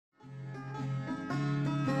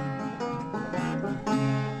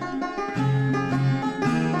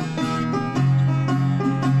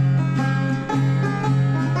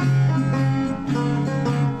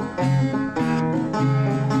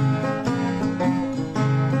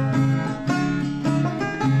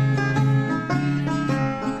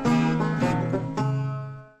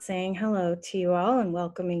to you all and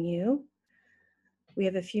welcoming you. We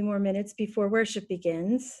have a few more minutes before worship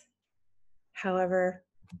begins. However,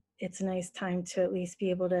 it's a nice time to at least be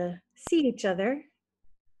able to see each other.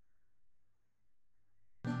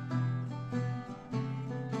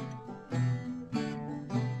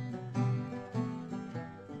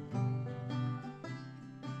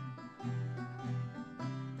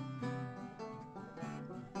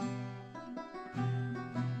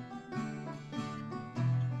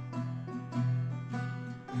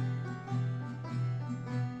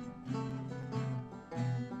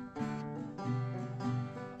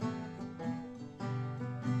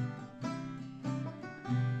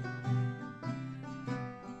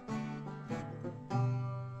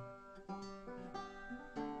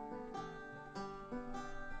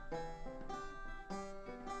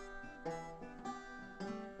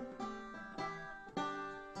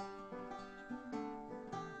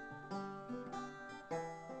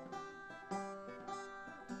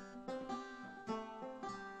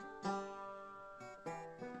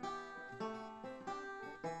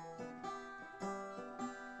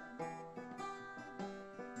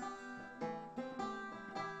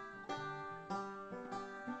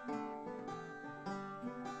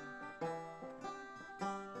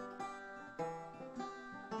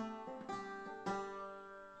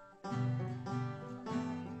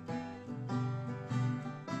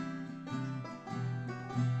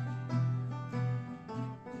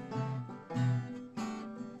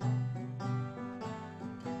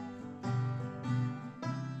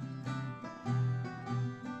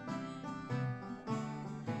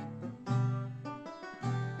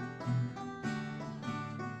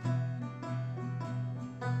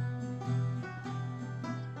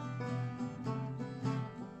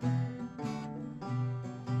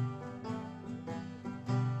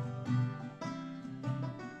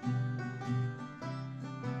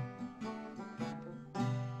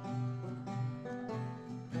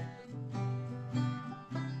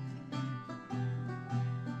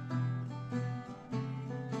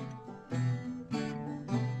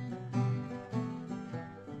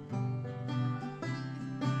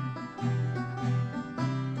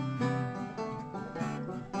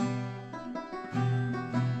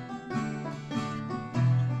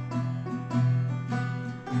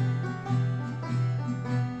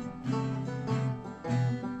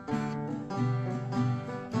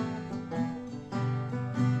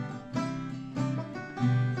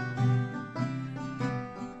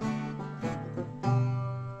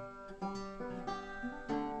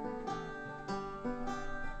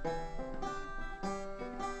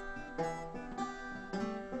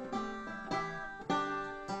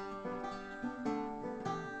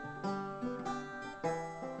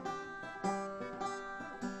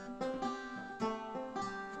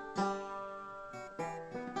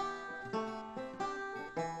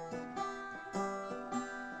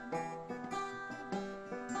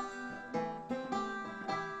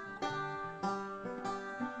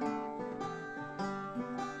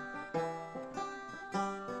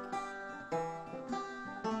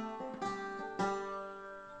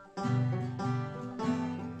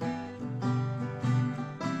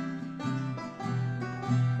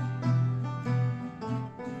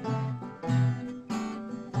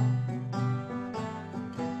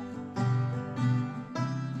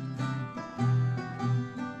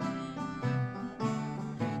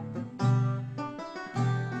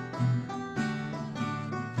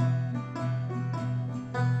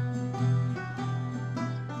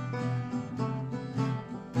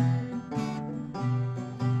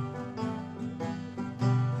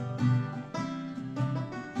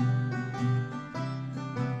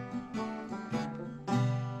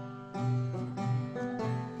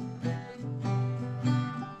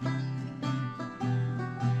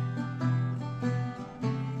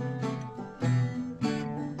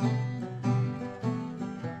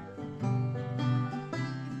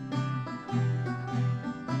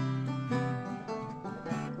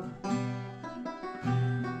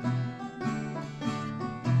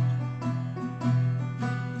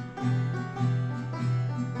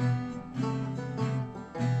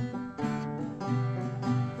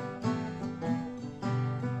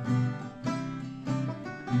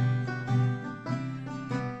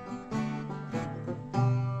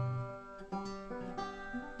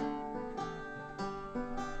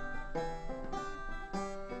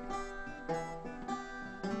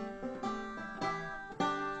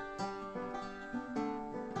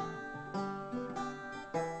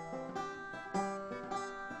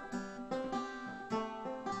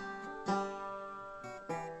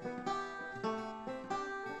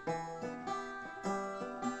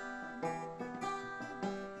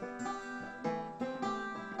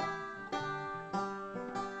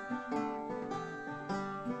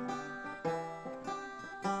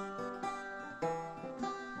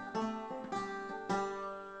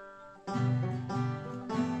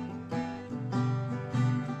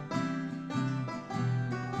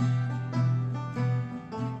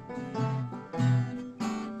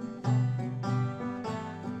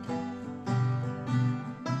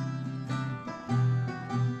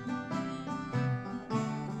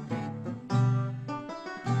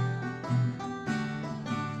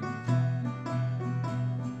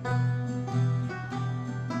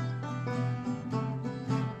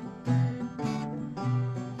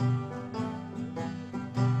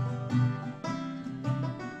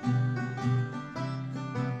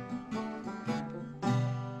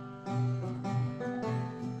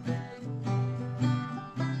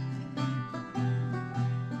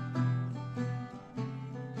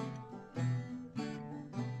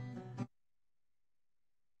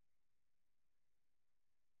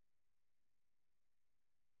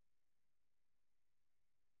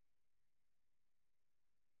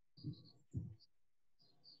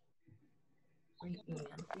 Okay.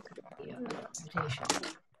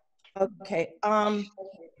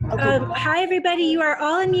 Hi, everybody. You are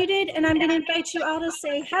all unmuted, and I'm going to invite you all to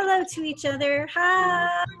say hello to each other.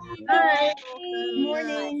 Hi. Hi. Good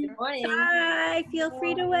morning. Good morning. Hi. Feel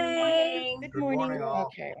free to wave. Good morning.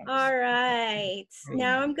 Okay. All right.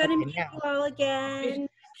 Now I'm going to Okay, mute now. you all again.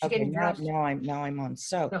 Okay. Now I'm on.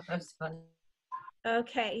 So. No, that's funny.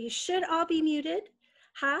 Okay. You should all be muted.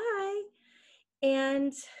 Hi.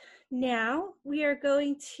 And now we are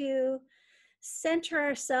going to center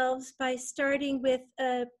ourselves by starting with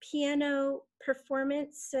a piano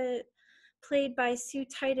performance played by Sue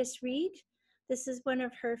Titus Reed. This is one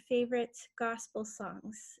of her favorite gospel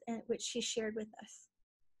songs, which she shared with us.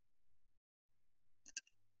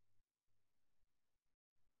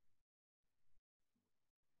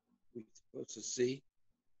 We're supposed to see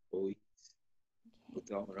what what's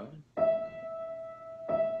going on.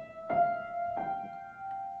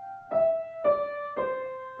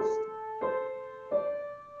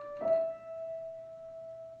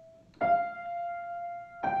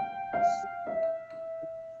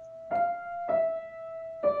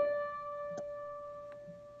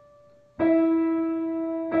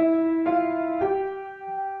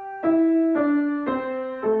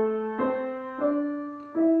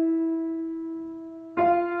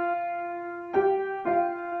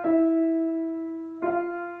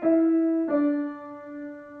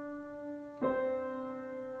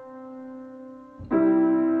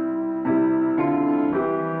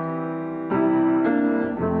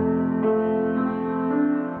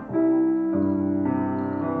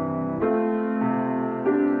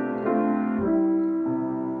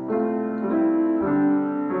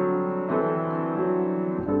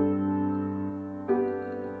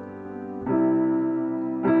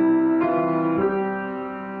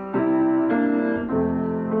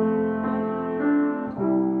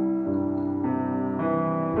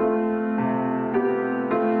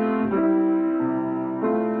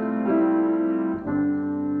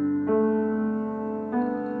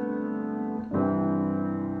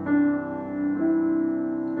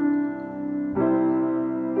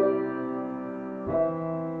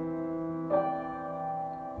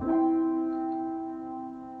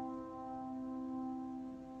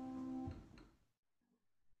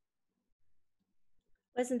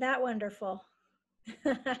 Wasn't that wonderful?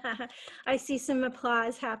 I see some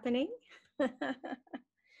applause happening. All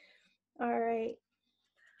right.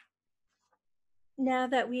 Now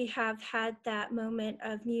that we have had that moment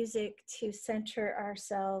of music to center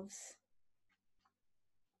ourselves,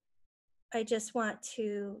 I just want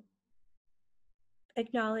to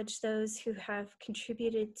acknowledge those who have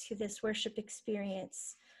contributed to this worship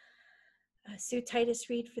experience. Sue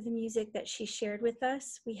Titus Reed for the music that she shared with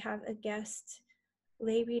us. We have a guest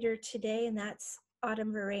lay reader today, and that's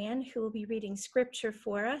Autumn Moran, who will be reading scripture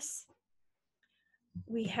for us.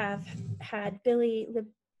 We have had Billy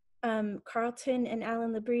Carlton and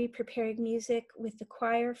Alan Labrie preparing music with the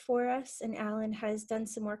choir for us, and Alan has done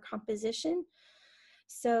some more composition.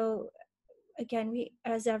 So again,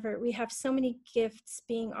 as ever, we have so many gifts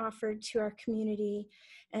being offered to our community,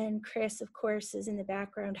 and Chris, of course, is in the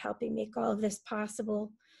background helping make all of this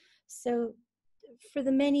possible. So for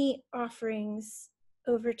the many offerings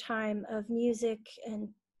over time of music and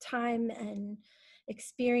time and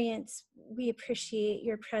experience, we appreciate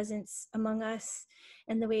your presence among us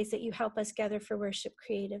and the ways that you help us gather for worship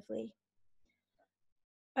creatively.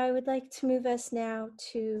 I would like to move us now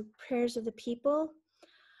to prayers of the people.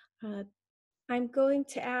 I'm going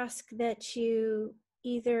to ask that you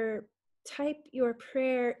either type your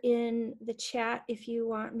prayer in the chat if you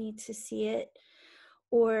want me to see it,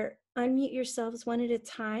 or unmute yourselves one at a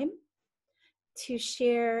time to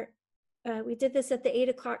share. We did this at the 8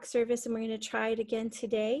 o'clock service, and we're going to try it again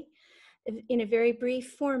today in a very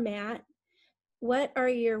brief format. What are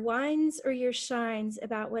your wines or your shines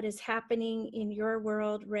about what is happening in your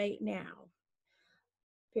world right now?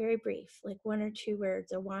 Very brief, like 1 or 2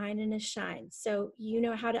 words, a wine and a shine. So you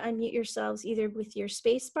know how to unmute yourselves either with your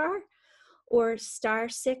space bar or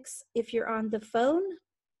 *6 if you're on the phone,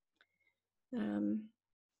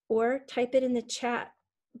 or type it in the chat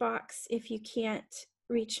box if you can't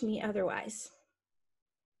reach me otherwise.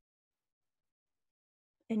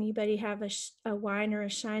 Anybody have a wine or a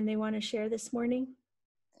shine they want to share this morning?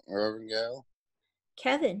 Reverend Gail?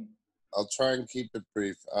 Kevin. I'll try and keep it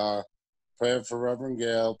brief. Prayer for Reverend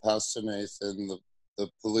Gail, Pastor Nathan, the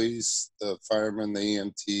police, the firemen, the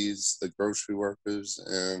EMTs, the grocery workers,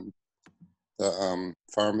 and the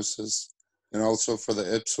pharmacists, and also for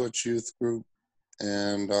the Ipswich Youth Group,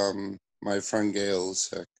 and my friend Gail is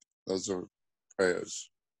sick. Those are prayers.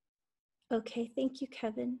 Okay, thank you,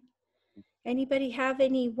 Kevin. Anybody have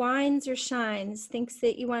any wines or shines, things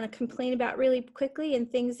that you want to complain about really quickly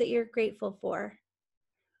and things that you're grateful for?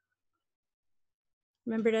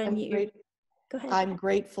 Remember to unmute your, go ahead. I'm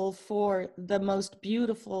grateful for the most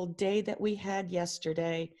beautiful day that we had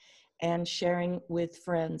yesterday and sharing with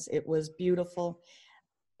friends. It was beautiful,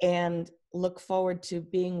 and look forward to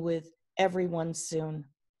being with everyone soon.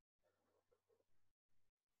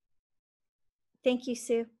 Thank you,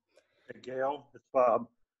 Sue. Hey, Gail, it's Bob.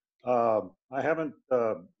 I haven't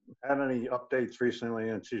had any updates recently,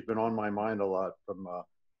 and she's been on my mind a lot from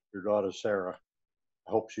your daughter, Sarah.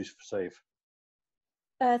 I hope she's safe.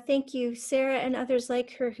 Thank you, Sarah, and others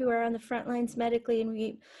like her who are on the front lines medically,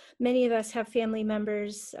 and many of us have family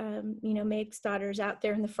members, Meg's daughter's out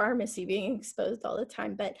there in the pharmacy being exposed all the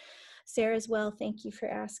time, but Sarah as well, thank you for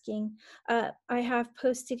asking. I have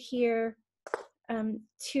posted here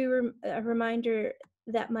a reminder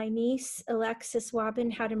that my niece, Alexis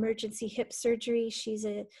Wabin, had emergency hip surgery. She's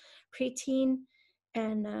a preteen,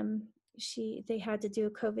 and they had to do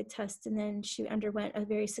a COVID test, and then she underwent a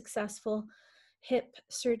very successful hip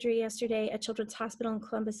surgery yesterday at Children's Hospital in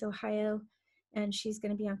Columbus, Ohio, and she's going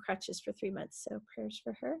to be on crutches for 3 months. So prayers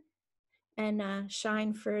for her, and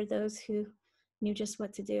shine for those who knew just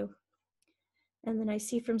what to do. And then I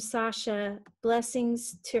see from Sasha,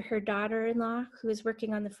 blessings to her daughter-in-law who is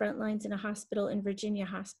working on the front lines in a hospital in Virginia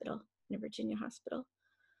Hospital.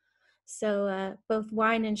 So both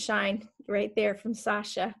wine and shine right there from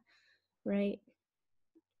Sasha, right?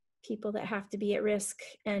 People that have to be at risk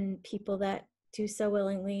and people that do so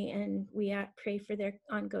willingly, and we pray for their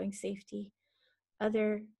ongoing safety.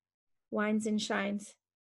 Other wines and shines.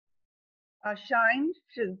 Shine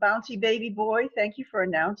to the bouncy baby boy. Thank you for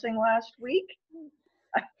announcing last week.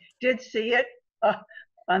 I did see it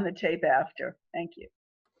on the tape after. Thank you.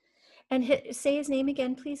 And say his name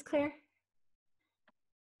again, please, Claire.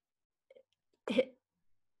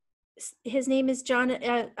 His name is John.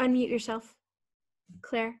 Unmute yourself,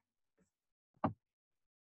 Claire.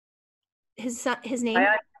 His name?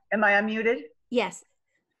 Am I unmuted? Yes.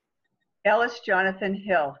 Ellis Jonathan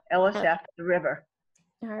Hill. Ellis after the river.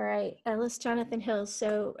 All right, Ellis Jonathan Hill.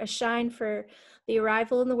 So a shine for the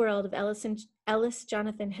arrival in the world of Ellis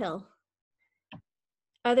Jonathan Hill.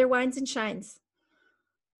 Other wines and shines.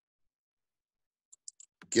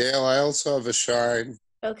 Gail, I also have a shine.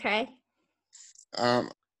 Okay.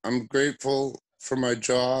 I'm grateful for my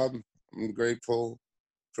job. I'm grateful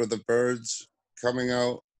for the birds coming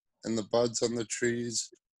out and the buds on the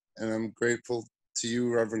trees. And I'm grateful to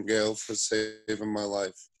you, Reverend Gail, for saving my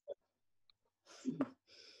life.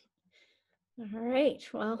 All right.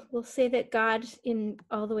 Well, we'll say that God, in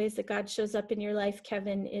all the ways that God shows up in your life,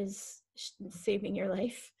 Kevin, is saving your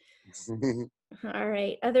life. All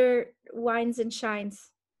right. Other wines and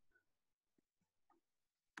shines.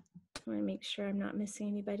 I want to make sure I'm not missing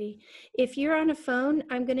anybody. If you're on a phone,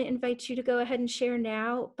 I'm going to invite you to go ahead and share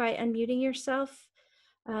now by unmuting yourself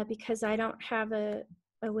because I don't have a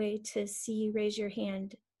way to see you raise your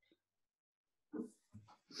hand.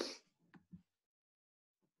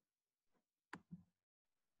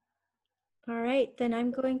 All right, then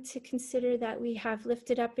I'm going to consider that we have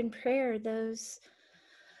lifted up in prayer those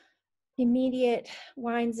immediate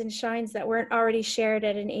wines and shines that weren't already shared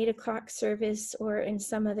at an 8 o'clock service or in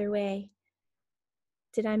some other way.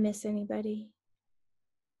 Did I miss anybody?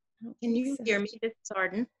 Can you hear me? It's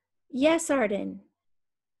Arden. Yes, Arden.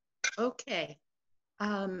 Okay.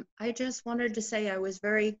 I just wanted to say I was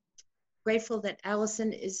very grateful that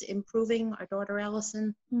Allison is improving, our daughter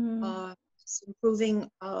Allison is improving.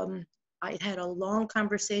 I had a long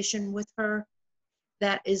conversation with her.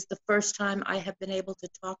 That is the first time I have been able to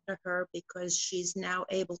talk to her because she's now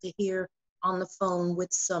able to hear on the phone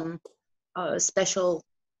with some special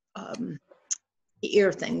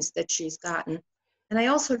ear things that she's gotten. And I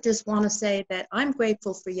also just want to say that I'm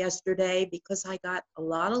grateful for yesterday because I got a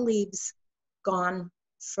lot of leaves gone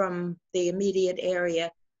from the immediate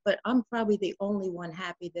area, but I'm probably the only one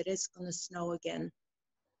happy that it's going to snow again.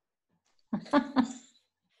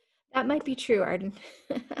 That might be true, Arden.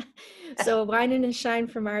 So a wine and a shine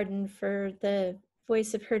from Arden for the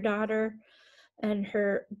voice of her daughter and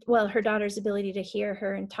her daughter's ability to hear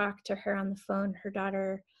her and talk to her on the phone. Her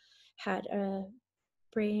daughter had a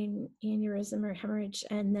brain aneurysm or hemorrhage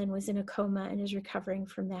and then was in a coma and is recovering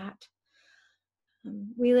from that.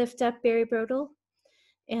 We lift up Barry Brodel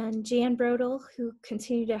and Jan Brodel, who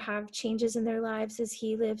continue to have changes in their lives as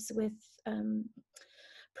he lives with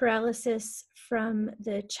paralysis from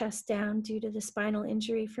the chest down due to the spinal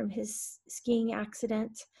injury from his skiing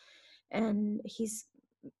accident. And he's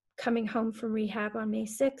coming home from rehab on May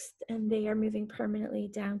 6th, and they are moving permanently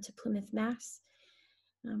down to Plymouth, Mass.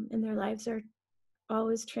 and their lives are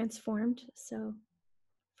always transformed. So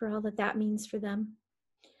for all that that means for them.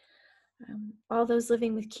 All those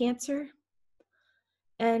living with cancer.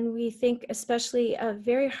 And we think especially of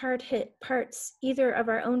very hard hit parts, either of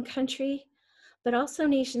our own country, but also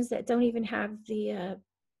nations that don't even have the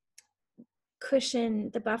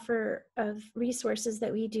cushion, the buffer of resources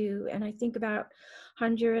that we do. And I think about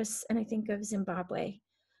Honduras and I think of Zimbabwe.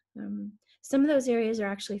 Some of those areas are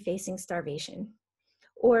actually facing starvation,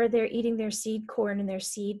 or they're eating their seed corn and their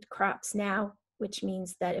seed crops now, which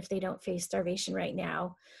means that if they don't face starvation right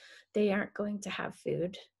now, they aren't going to have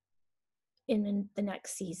food in the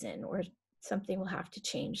next season, or something will have to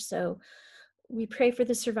change. So we pray for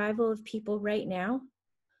the survival of people right now,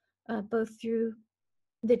 both through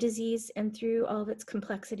the disease and through all of its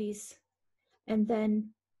complexities. And then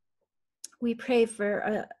we pray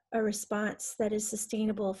for a response that is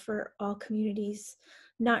sustainable for all communities,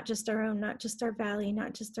 not just our own, not just our valley,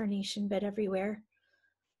 not just our nation, but everywhere.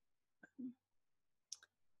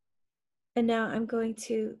 And now I'm going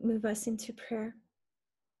to move us into prayer.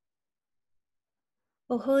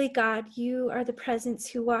 Oh, holy God, you are the presence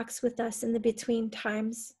who walks with us in the between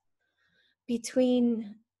times,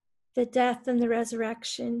 between the death and the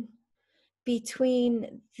resurrection,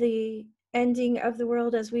 between the ending of the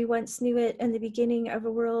world as we once knew it and the beginning of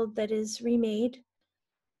a world that is remade.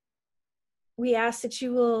 We ask that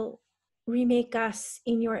you will remake us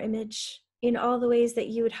in your image in all the ways that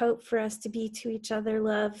you would hope for us to be to each other: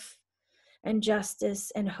 love and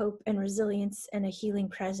justice and hope and resilience and a healing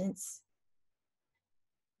presence.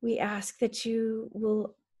 We ask that you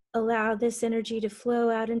will allow this energy to flow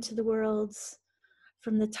out into the worlds,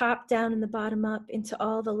 from the top down and the bottom up, into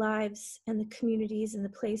all the lives and the communities and the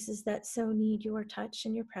places that so need your touch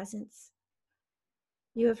and your presence.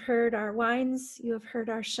 You have heard our whines, you have heard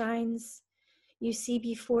our shines. You see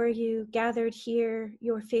before you, gathered here,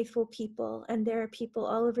 your faithful people, and there are people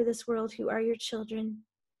all over this world who are your children.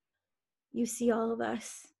 You see all of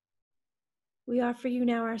us. We offer you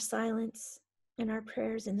now our silence and our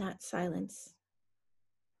prayers in that silence.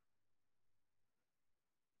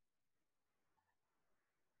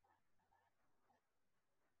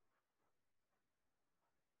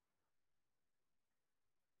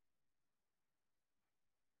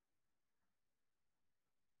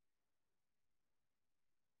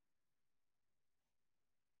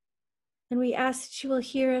 And we ask that you will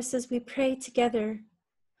hear us as we pray together,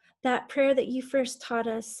 that prayer that you first taught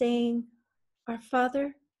us, saying, Our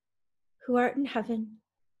Father, who art in heaven,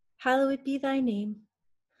 hallowed be thy name.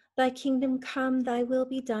 Thy kingdom come, thy will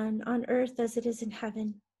be done, on earth as it is in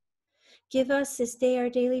heaven. Give us this day our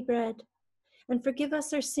daily bread, and forgive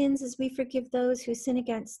us our sins as we forgive those who sin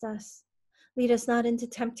against us. Lead us not into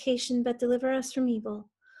temptation, but deliver us from evil.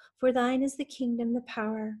 For thine is the kingdom, the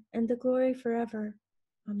power, and the glory forever.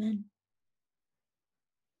 Amen.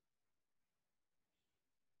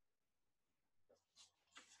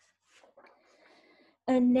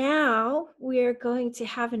 And now we're going to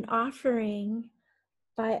have an offering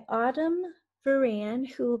by Autumn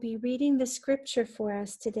Varan, who will be reading the scripture for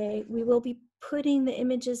us today. We will be putting the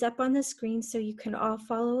images up on the screen so you can all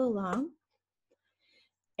follow along.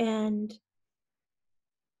 And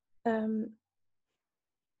we'll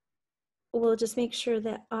just make sure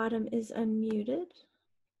that Autumn is unmuted.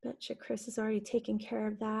 Betcha Chris has already taken care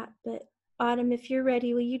of that. But Autumn, if you're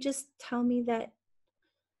ready, will you just tell me that?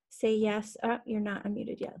 Say yes. Oh, you're not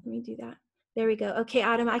unmuted yet. Let me do that. There we go. Okay,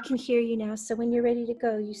 Autumn, I can hear you now. So when you're ready to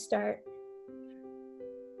go, you start.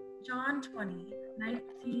 John 20,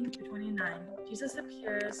 19 to 29, Jesus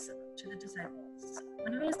appears to the disciples.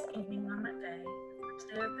 When it was evening on that day, the first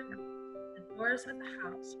day of the week, the doors of the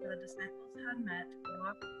house where the disciples had met were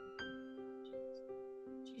locked.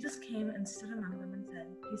 Jesus came and stood among them and said,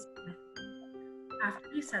 Peace be with you. After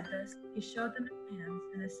he said this, he showed them his hands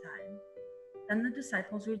and his side. Then the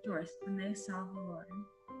disciples rejoiced when they saw the Lord.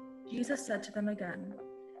 Jesus said to them again,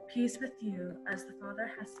 Peace with you, as the Father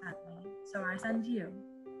has sent me, so I send you.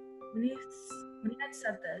 When he had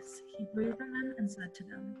said this, he breathed on them and said to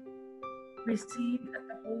them, Receive the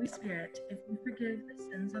Holy Spirit. If you forgive the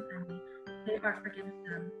sins of any, they are forgiven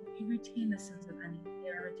them. If you retain the sins of any,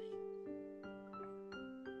 they are retained.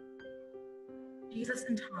 Jesus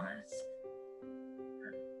and Thomas.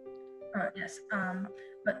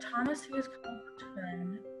 But Thomas, who is called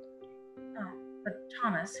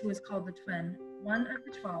the twin, one of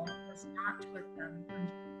the 12, was not with them when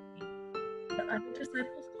Jesus came. The other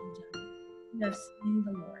disciples told him, We have seen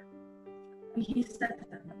the Lord. And he said to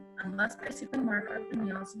them, Unless I see the mark of the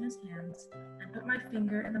nails in his hands, and put my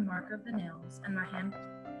finger in the mark of the nails, and my hand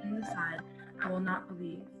in the side, I will not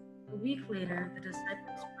believe. A week later, the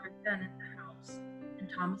disciples were again in the house, and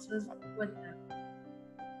Thomas was with them.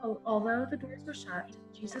 Although the doors were shut,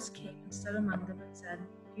 Jesus came and stood among them and said,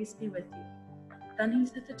 "Peace be with you." Then he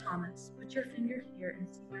said to Thomas, "Put your finger here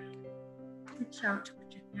and see my hand. Reach out to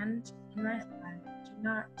put your hand in my side. Do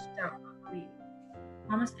not doubt, but believe."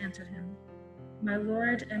 Thomas answered him, "My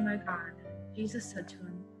Lord and my God." Jesus said to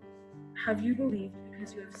him, "Have you believed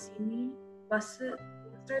because you have seen me? Blessed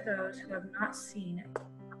are those who have not seen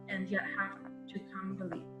and yet have to come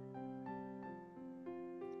believe."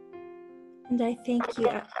 And I thank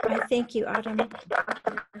you, Autumn.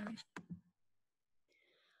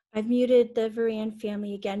 I've muted the Varan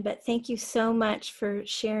family again, but thank you so much for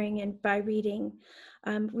sharing and by reading.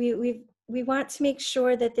 We want to make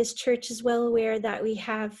sure that this church is well aware that we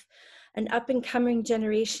have an up and coming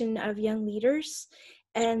generation of young leaders,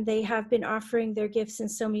 and they have been offering their gifts in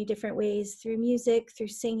so many different ways, through music, through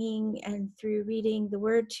singing, and through reading the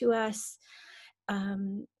word to us.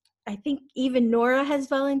 I think even Nora has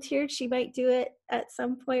volunteered. She might do it at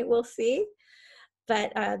some point, we'll see.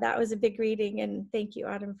 But that was a big reading, and thank you,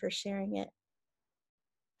 Autumn, for sharing it.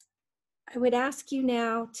 I would ask you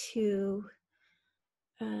now to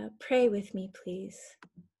pray with me, please.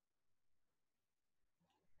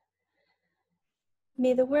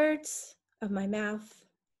 May the words of my mouth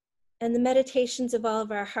and the meditations of all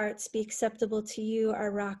of our hearts be acceptable to you,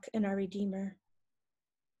 our rock and our Redeemer.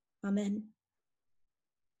 Amen.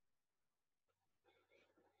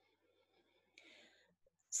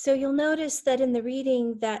 So you'll notice that in the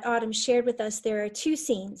reading that Autumn shared with us, there are two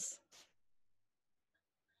scenes.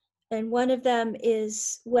 And one of them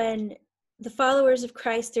is when the followers of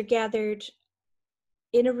Christ are gathered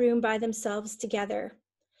in a room by themselves together,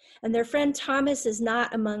 and their friend Thomas is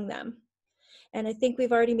not among them. And I think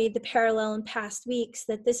we've already made the parallel in past weeks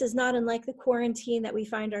that this is not unlike the quarantine that we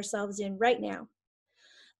find ourselves in right now,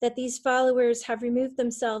 that these followers have removed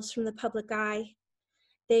themselves from the public eye.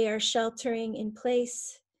 They are sheltering in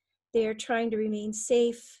place. They are trying to remain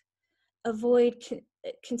safe, avoid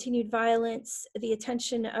continued violence, the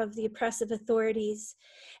attention of the oppressive authorities,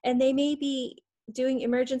 and they may be doing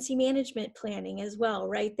emergency management planning as well,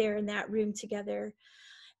 right there in that room together.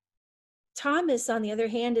 Thomas, on the other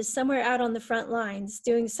hand, is somewhere out on the front lines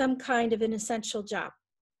doing some kind of an essential job.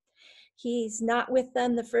 He's not with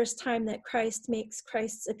them the first time that Christ makes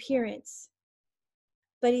Christ's appearance,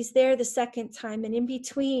 but he's there the second time. And in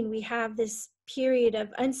between, we have this period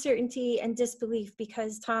of uncertainty and disbelief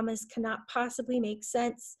because Thomas cannot possibly make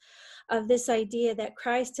sense of this idea that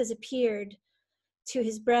Christ has appeared to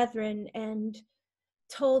his brethren and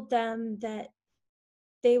told them that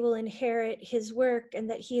they will inherit his work and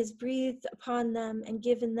that he has breathed upon them and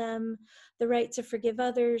given them the right to forgive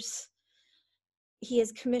others. He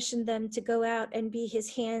has commissioned them to go out and be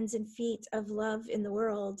his hands and feet of love in the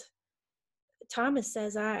world. Thomas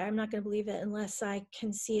says, I'm not going to believe it unless I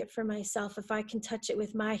can see it for myself. If I can touch it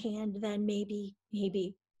with my hand, then maybe.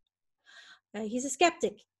 He's a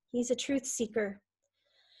skeptic. He's a truth seeker.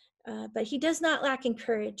 But he does not lack in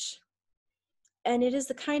courage. And it is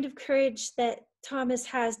the kind of courage that Thomas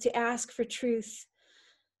has to ask for truth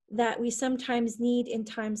that we sometimes need in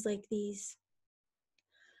times like these.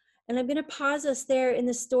 And I'm going to pause us there in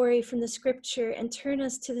the story from the scripture and turn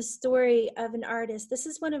us to the story of an artist. This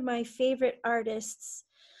is one of my favorite artists.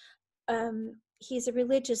 He's a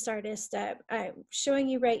religious artist. I'm showing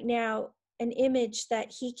you right now an image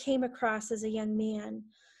that he came across as a young man.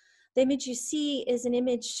 The image you see is an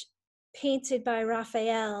image painted by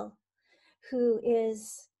Raphael, who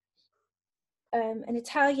is an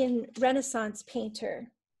Italian Renaissance painter.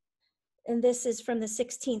 And this is from the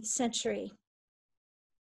 16th century.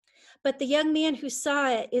 But the young man who saw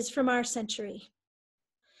it is from our century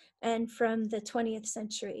and from the 20th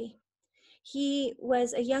century. He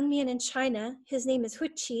was a young man in China. His name is Hu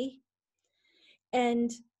Qi.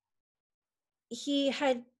 And he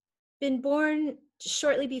had been born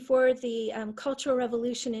shortly before the Cultural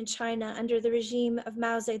Revolution in China under the regime of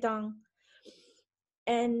Mao Zedong.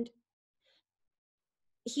 And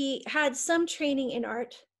he had some training in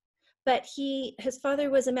art, but his father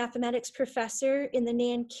was a mathematics professor in the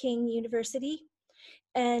Nanking University,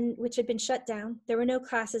 and which had been shut down. There were no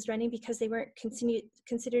classes running because they weren't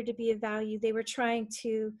considered to be of value. They were trying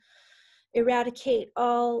to eradicate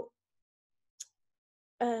all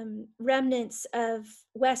remnants of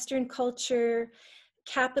Western culture,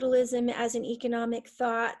 capitalism as an economic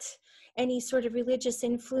thought, any sort of religious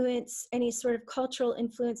influence, any sort of cultural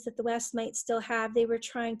influence that the West might still have. They were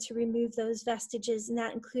trying to remove those vestiges, and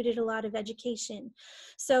that included a lot of education.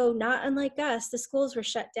 So not unlike us, the schools were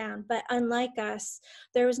shut down, but unlike us,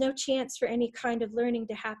 there was no chance for any kind of learning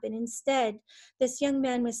to happen. Instead, this young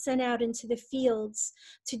man was sent out into the fields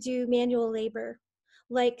to do manual labor,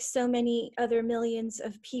 like so many other millions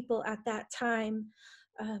of people at that time,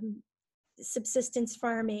 subsistence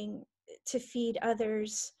farming to feed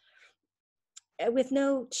others, with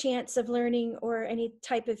no chance of learning or any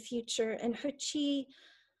type of future. And Huchi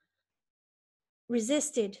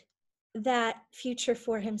resisted that future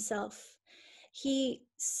for himself. He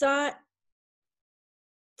sought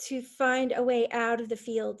to find a way out of the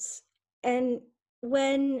fields. And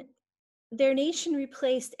when their nation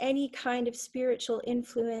replaced any kind of spiritual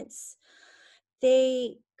influence,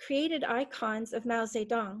 they created icons of Mao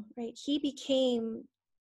Zedong, right? He became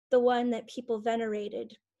the one that people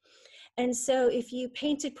venerated. And so if you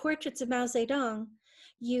painted portraits of Mao Zedong,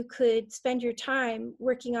 you could spend your time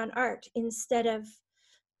working on art instead of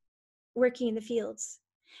working in the fields.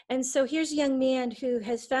 And so here's a young man who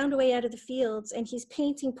has found a way out of the fields, and he's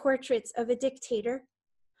painting portraits of a dictator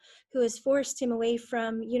who has forced him away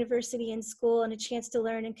from university and school and a chance to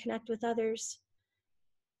learn and connect with others.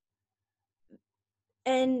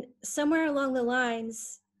 And somewhere along the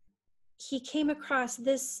lines, he came across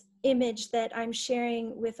this image that I'm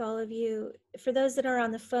sharing with all of you. For those that are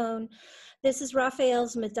on the phone, this is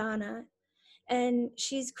Raphael's Madonna, and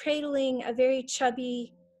she's cradling a very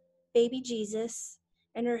chubby baby Jesus,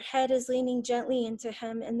 and her head is leaning gently into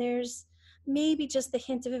him, and there's maybe just the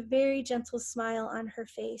hint of a very gentle smile on her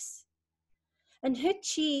face. And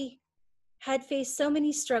Huchi had faced so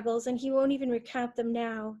many struggles, and he won't even recount them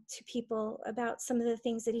now to people about some of the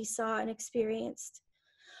things that he saw and experienced.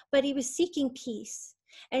 But he was seeking peace.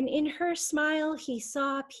 And in her smile, he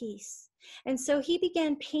saw peace. And so he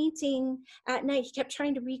began painting at night. He kept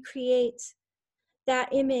trying to recreate that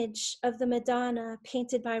image of the Madonna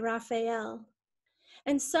painted by Raphael.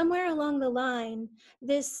 And somewhere along the line,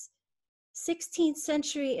 this 16th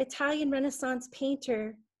century Italian Renaissance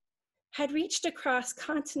painter had reached across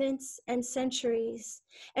continents and centuries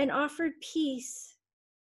and offered peace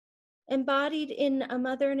embodied in a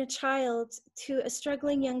mother and a child to a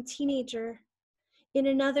struggling young teenager in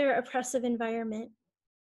another oppressive environment.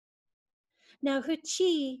 Now,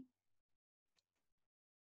 Huchi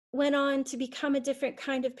went on to become a different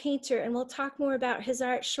kind of painter, and we'll talk more about his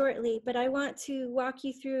art shortly, but I want to walk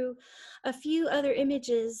you through a few other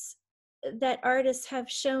images that artists have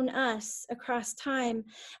shown us across time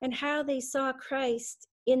and how they saw Christ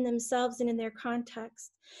in themselves and in their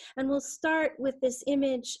context. And we'll start with this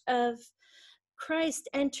image of Christ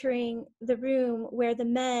entering the room where the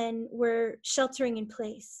men were sheltering in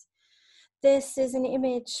place. This is an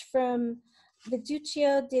image from the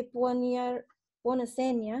Duccio di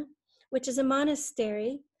Buonasegna, which is a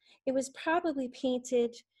monastery. It was probably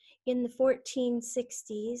painted in the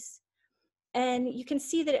 1460s. And you can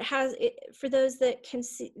see that it has, for those that can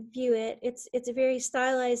view it, it's a very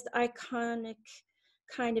stylized, iconic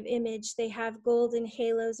kind of image. They have golden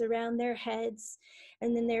halos around their heads,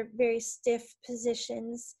 and then they're very stiff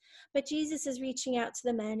positions. But Jesus is reaching out to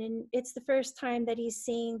the men, and it's the first time that he's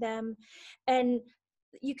seeing them. And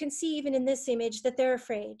you can see even in this image that they're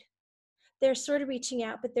afraid. They're sort of reaching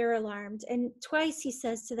out, but they're alarmed. And twice he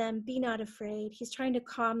says to them, "Be not afraid." He's trying to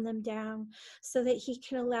calm them down so that he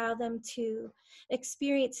can allow them to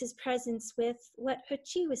experience his presence with what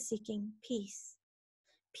Huchi was seeking, peace.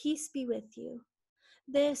 Peace be with you.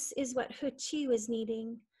 This is what Huchi was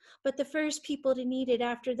needing. But the first people to need it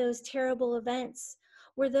after those terrible events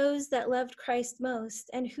were those that loved Christ most.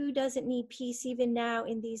 And who doesn't need peace even now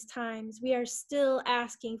in these times? We are still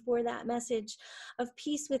asking for that message of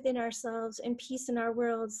peace within ourselves and peace in our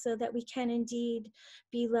world so that we can indeed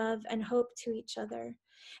be love and hope to each other.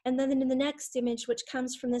 And then in the next image, which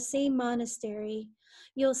comes from the same monastery,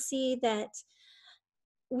 you'll see that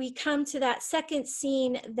we come to that second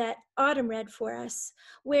scene that Autumn read for us,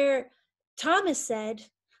 where Thomas said,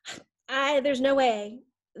 there's no way.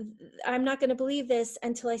 I'm not going to believe this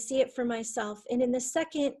until I see it for myself. And in the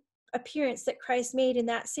second appearance that Christ made in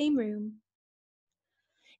that same room,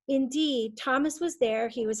 indeed, Thomas was there.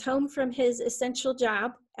 He was home from his essential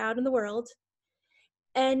job out in the world,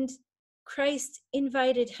 and Christ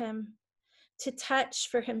invited him to touch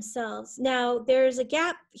for himself. Now, there's a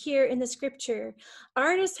gap here in the scripture.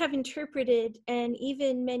 Artists have interpreted, and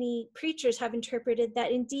even many preachers have interpreted,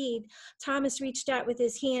 that indeed Thomas reached out with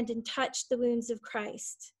his hand and touched the wounds of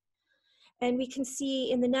Christ. And we can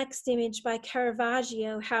see in the next image by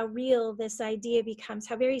Caravaggio how real this idea becomes,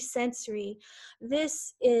 how very sensory.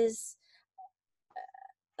 This is,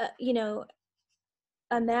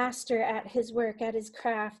 a master at his work, at his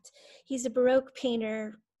craft. He's a Baroque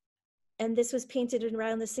painter, and this was painted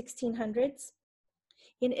around the 1600s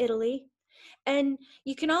in Italy. And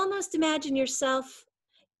you can almost imagine yourself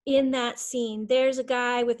in that scene. There's a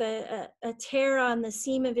guy with a tear on the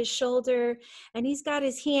seam of his shoulder, and he's got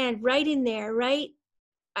his hand right in there, right?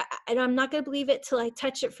 And I'm not going to believe it till I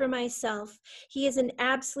touch it for myself. He is an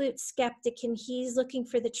absolute skeptic, and he's looking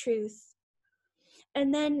for the truth.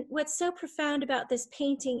 And then what's so profound about this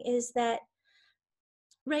painting is that,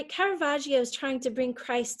 right, Caravaggio is trying to bring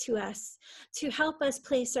Christ to us, to help us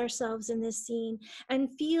place ourselves in this scene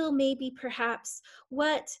and feel maybe perhaps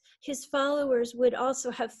what his followers would also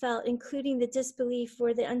have felt, including the disbelief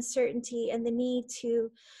or the uncertainty and the need to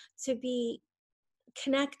be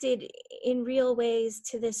connected in real ways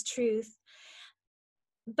to this truth.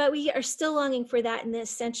 But we are still longing for that in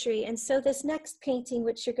this century. And so this next painting,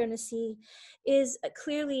 which you're going to see, is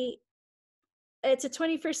clearly, it's a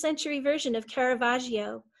 21st century version of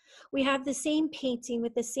Caravaggio. We have the same painting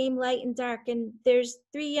with the same light and dark, and there's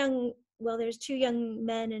there's two young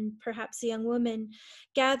men and perhaps a young woman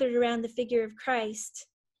gathered around the figure of Christ.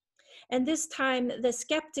 And this time, the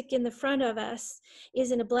skeptic in the front of us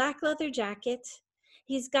is in a black leather jacket.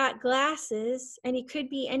 He's got glasses, and he could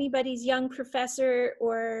be anybody's young professor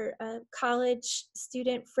or a college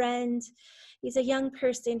student friend. He's a young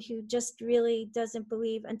person who just really doesn't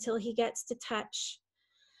believe until he gets to touch.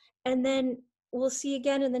 And then we'll see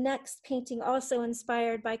again in the next painting, also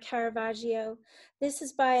inspired by Caravaggio. This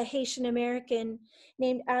is by a Haitian American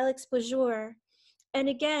named Alex Beaujour. And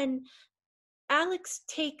again, Alex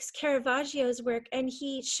takes Caravaggio's work and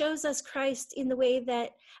he shows us Christ in the way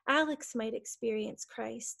that Alex might experience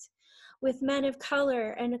Christ, with men of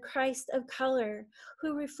color and a Christ of color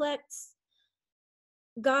who reflects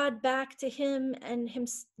God back to him and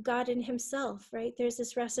God in himself, right? There's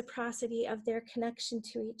this reciprocity of their connection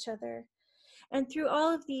to each other. And through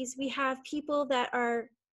all of these, we have people that are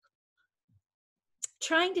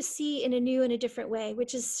trying to see in a new and a different way,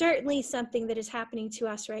 which is certainly something that is happening to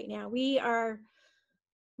us right now. We are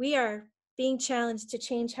being challenged to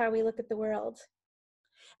change how we look at the world.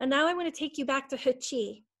 And now I want to take you back to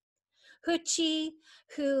Huchi. Huchi,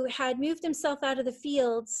 who had moved himself out of the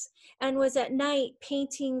fields and was at night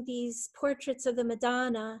painting these portraits of the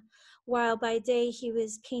Madonna, while by day he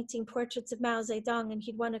was painting portraits of Mao Zedong, and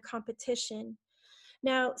he'd won a competition.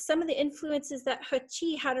 Now, some of the influences that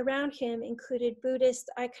Huchi had around him included Buddhist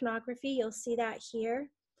iconography, you'll see that here,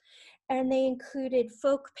 and they included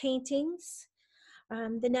folk paintings.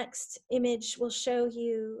 The next image will show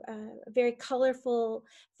you a very colorful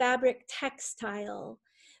fabric textile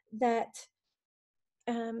that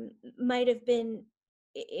might have been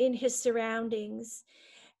in his surroundings.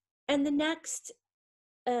 And the next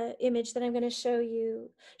image that I'm going to show you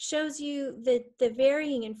shows you the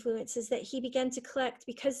varying influences that he began to collect,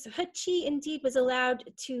 because Huchi indeed was allowed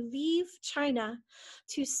to leave China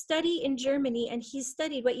to study in Germany, and he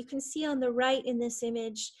studied. What you can see on the right in this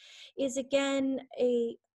image is again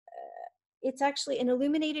it's actually an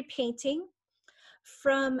illuminated painting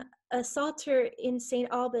from a Psalter in St.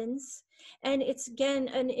 Albans, and it's again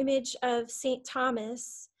an image of St.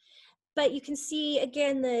 Thomas. But you can see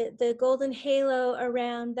again the golden halo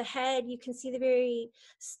around the head. You can see the very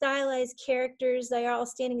stylized characters. They are all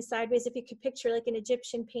standing sideways. If you could picture like an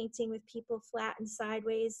Egyptian painting with people flat and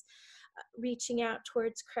sideways, reaching out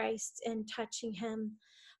towards Christ and touching him.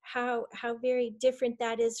 How very different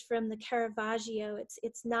that is from the Caravaggio.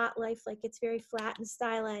 It's not lifelike. It's very flat and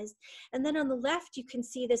stylized. And then on the left, you can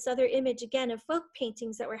see this other image again of folk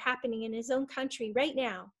paintings that were happening in his own country right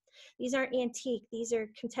now. These aren't antique, these are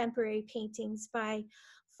contemporary paintings by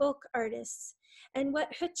folk artists. And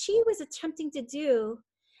what Huchi was attempting to do,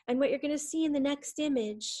 and what you're going to see in the next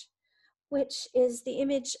image, which is the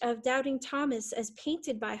image of Doubting Thomas as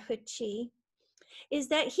painted by Huchi, is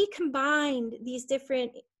that he combined these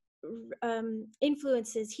different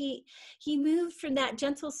influences. He moved from that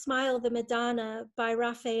gentle smile of the Madonna by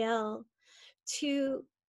Raphael to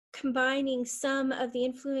combining some of the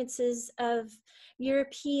influences of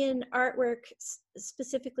European artwork,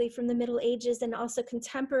 specifically from the Middle Ages, and also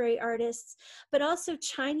contemporary artists, but also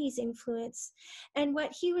Chinese influence. And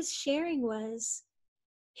what he was sharing was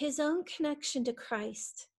his own connection to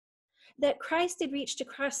Christ, that Christ had reached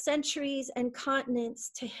across centuries and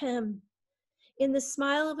continents to him in the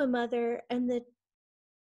smile of a mother and the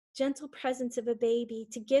gentle presence of a baby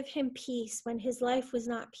to give him peace when his life was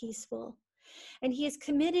not peaceful. And he has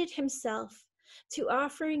committed himself to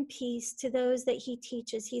offering peace to those that he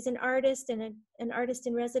teaches. He's an artist and an artist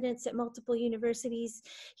in residence at multiple universities.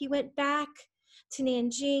 He went back to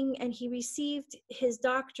Nanjing and he received his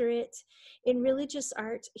doctorate in religious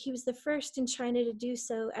art. He was the first in China to do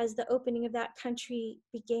so as the opening of that country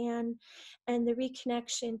began and the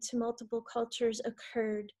reconnection to multiple cultures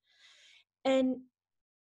occurred. And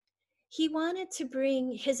He wanted to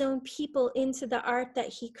bring his own people into the art that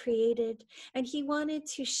he created, and he wanted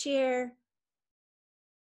to share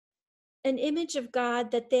an image of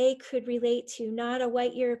God that they could relate to, not a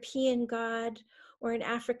white European God or an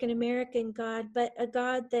African American God, but a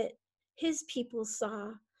God that his people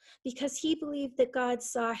saw, because he believed that God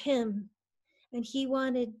saw him, and he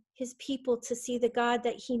wanted his people to see the God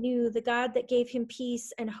that he knew, the God that gave him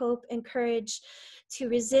peace and hope and courage to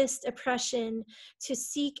resist oppression, to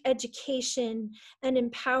seek education and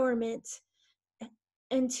empowerment,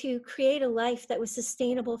 and to create a life that was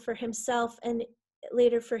sustainable for himself and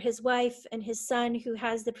later for his wife and his son, who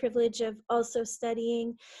has the privilege of also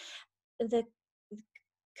studying, the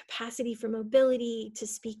capacity for mobility, to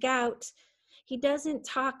speak out. He doesn't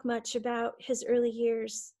talk much about his early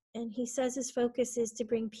years, and he says his focus is to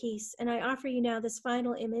bring peace. And I offer you now this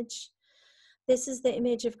final image. This is the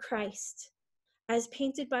image of Christ, as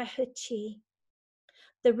painted by Chi,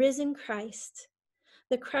 the risen Christ,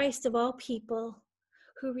 the Christ of all people,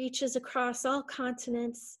 who reaches across all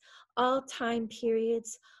continents, all time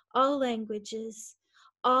periods, all languages,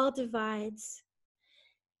 all divides.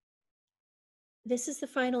 This is the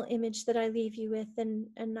final image that I leave you with, and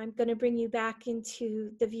I'm going to bring you back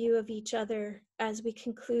into the view of each other as we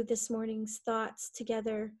conclude this morning's thoughts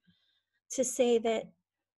together, to say that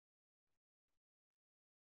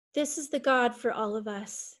this is the God for all of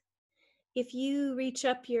us. If you reach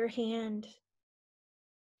up your hand,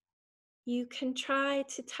 you can try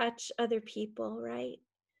to touch other people, right?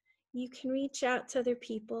 You can reach out to other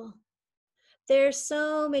people. There are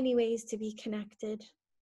so many ways to be connected.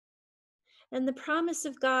 And the promise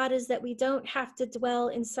of God is that we don't have to dwell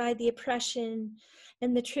inside the oppression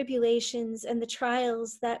and the tribulations and the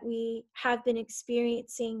trials that we have been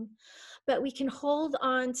experiencing, but we can hold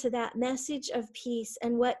on to that message of peace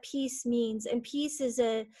and what peace means. And peace is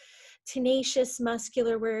a tenacious,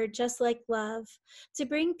 muscular word, just like love, to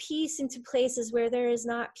bring peace into places where there is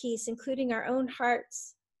not peace, including our own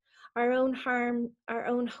hearts, our own harm, our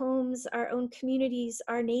own homes, our own communities,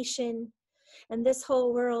 our nation, and this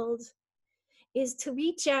whole world, is to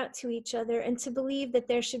reach out to each other and to believe that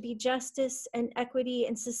there should be justice and equity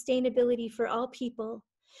and sustainability for all people.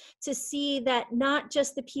 To see that not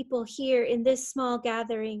just the people here in this small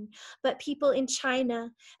gathering, but people in China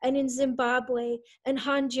and in Zimbabwe and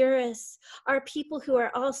Honduras are people who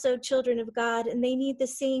are also children of God, and they need the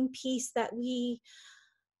same peace that we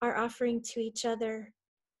are offering to each other.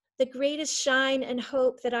 The greatest shine and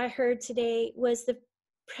hope that I heard today was the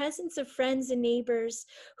presence of friends and neighbors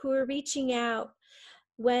who were reaching out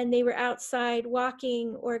when they were outside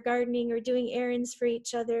walking or gardening or doing errands for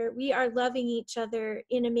each other. We are loving each other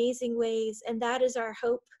in amazing ways, and that is our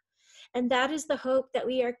hope. And that is the hope that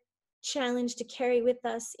we are challenged to carry with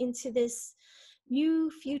us into this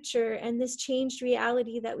new future and this changed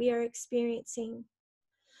reality that we are experiencing.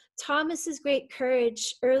 Thomas's great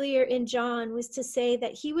courage earlier in John was to say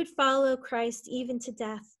that he would follow Christ even to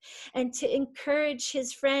death, and to encourage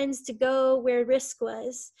his friends to go where risk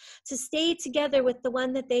was, to stay together with the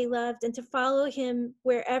one that they loved, and to follow him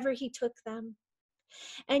wherever he took them.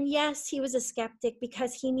 And yes, he was a skeptic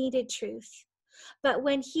because he needed truth. But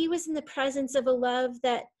when he was in the presence of a love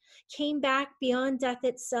that came back beyond death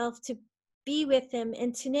itself to be with him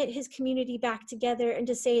and to knit his community back together and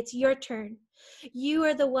to say, it's your turn. You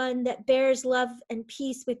are the one that bears love and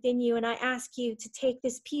peace within you, and I ask you to take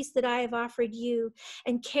this peace that I have offered you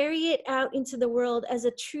and carry it out into the world as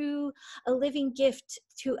a living gift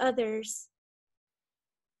to others.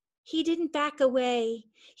 He didn't back away.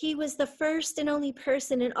 He was the first and only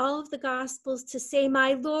person in all of the Gospels to say,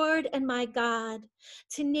 my Lord and my God,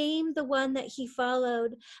 to name the one that he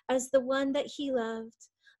followed as the one that he loved,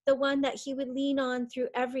 the one that he would lean on through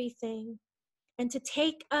everything, and to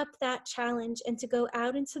take up that challenge and to go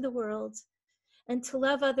out into the world and to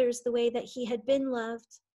love others the way that he had been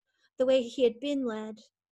loved, the way he had been led,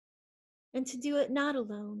 and to do it not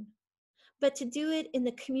alone, but to do it in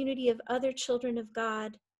the community of other children of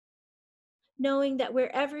God, knowing that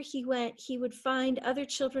wherever he went, he would find other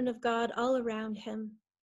children of God all around him.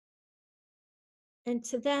 And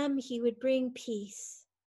to them, he would bring peace.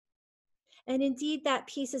 And indeed, that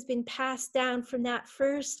peace has been passed down from that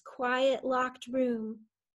first quiet, locked room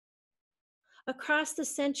across the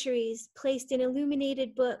centuries, placed in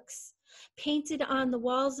illuminated books, painted on the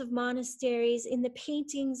walls of monasteries, in the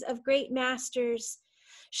paintings of great masters,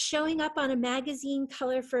 showing up on a magazine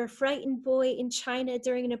cover for a frightened boy in China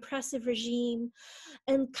during an oppressive regime,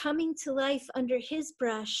 and coming to life under his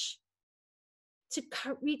brush to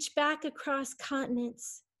reach back across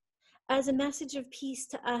continents as a message of peace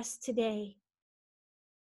to us today.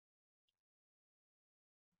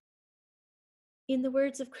 In the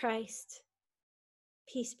words of Christ,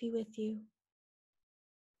 peace be with you.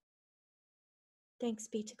 Thanks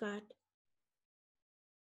be to God.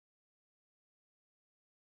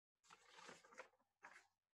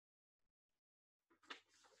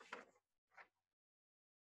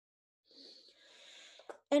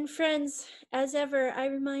 And friends, as ever, I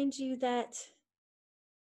remind you that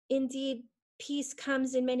indeed peace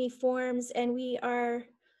comes in many forms, and we are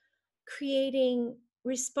creating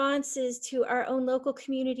responses to our own local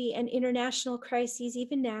community and international crises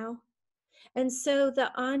even now. And so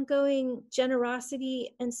the ongoing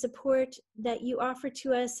generosity and support that you offer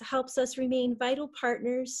to us helps us remain vital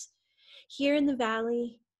partners here in the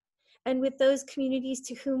Valley and with those communities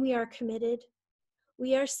to whom we are committed.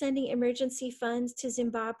 We are sending emergency funds to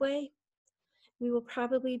Zimbabwe. We will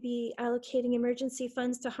probably be allocating emergency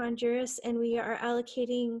funds to Honduras, and we are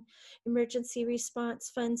allocating emergency response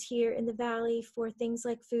funds here in the Valley for things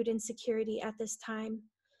like food insecurity at this time.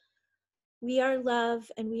 We are love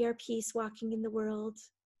and we are peace walking in the world.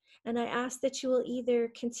 And I ask that you will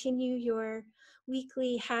either continue your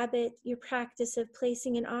weekly habit, your practice of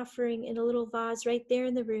placing an offering in a little vase right there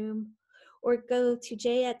in the room, or go to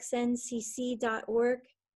jxncc.org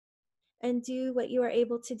and do what you are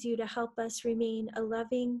able to do to help us remain a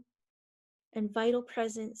loving and vital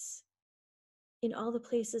presence in all the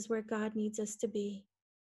places where God needs us to be.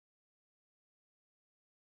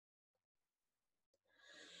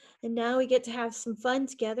 And now we get to have some fun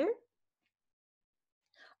together.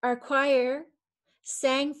 Our choir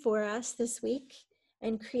sang for us this week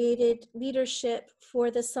and created leadership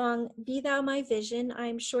for the song, Be Thou My Vision.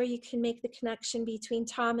 I'm sure you can make the connection between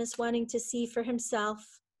Thomas wanting to see for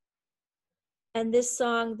himself and this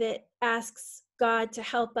song that asks God to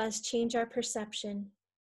help us change our perception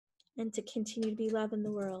and to continue to be love in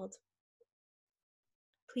the world.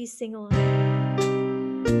 Please sing along.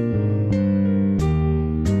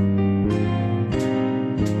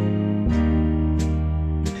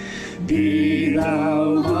 Be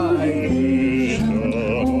thou my vision,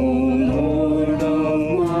 O Lord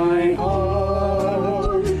of my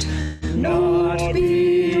heart, not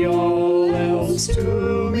be all else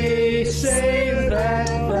to me, save that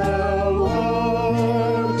thou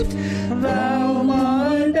art. Thou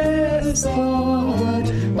my best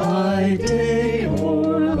thought, by day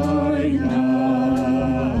or by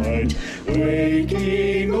night,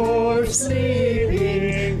 waking or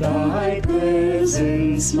sleeping, thy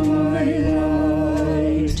presence my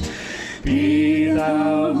light. Be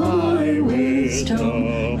thou my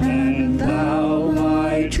wisdom, and thou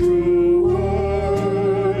my true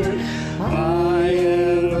word. I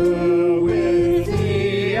ever with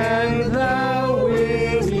thee, and thou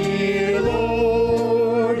with me,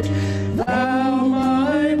 Lord. Thou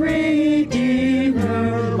my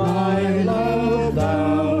Redeemer, my love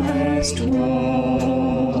thou hast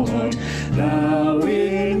wrought. Thou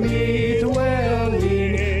in me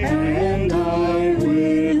dwelling, and I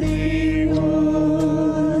with thee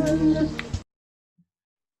one.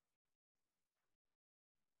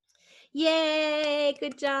 Yay,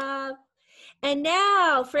 good job. And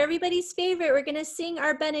now for everybody's favorite, we're going to sing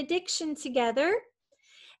our benediction together.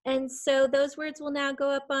 And so those words will now go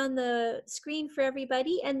up on the screen for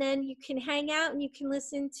everybody, and then you can hang out and you can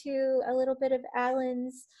listen to a little bit of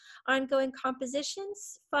Alan's ongoing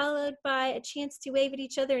compositions, followed by a chance to wave at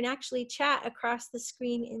each other and actually chat across the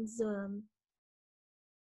screen in Zoom.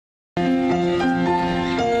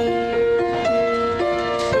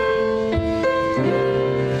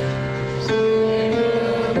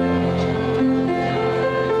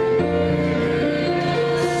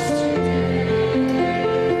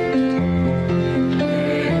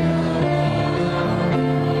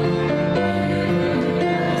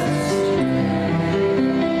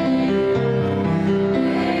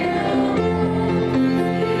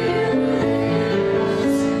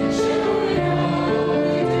 Joy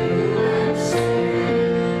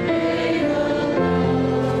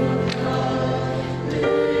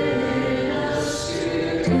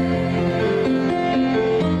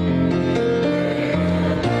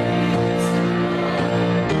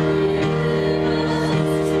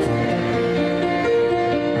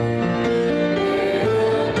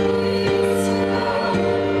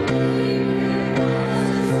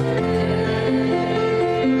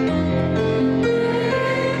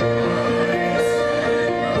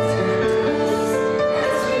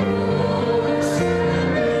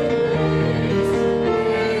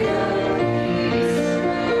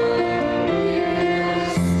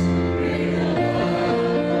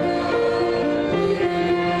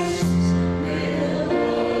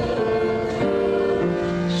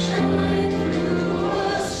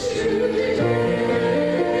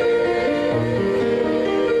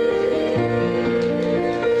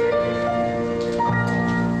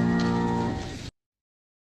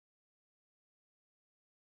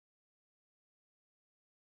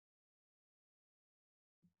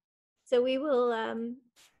So we will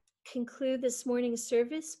conclude this morning's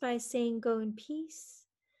service by saying, "Go in peace."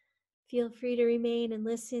 Feel free to remain and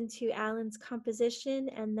listen to Alan's composition,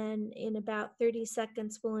 and then in about 30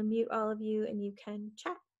 seconds, we'll unmute all of you and you can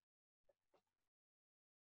chat.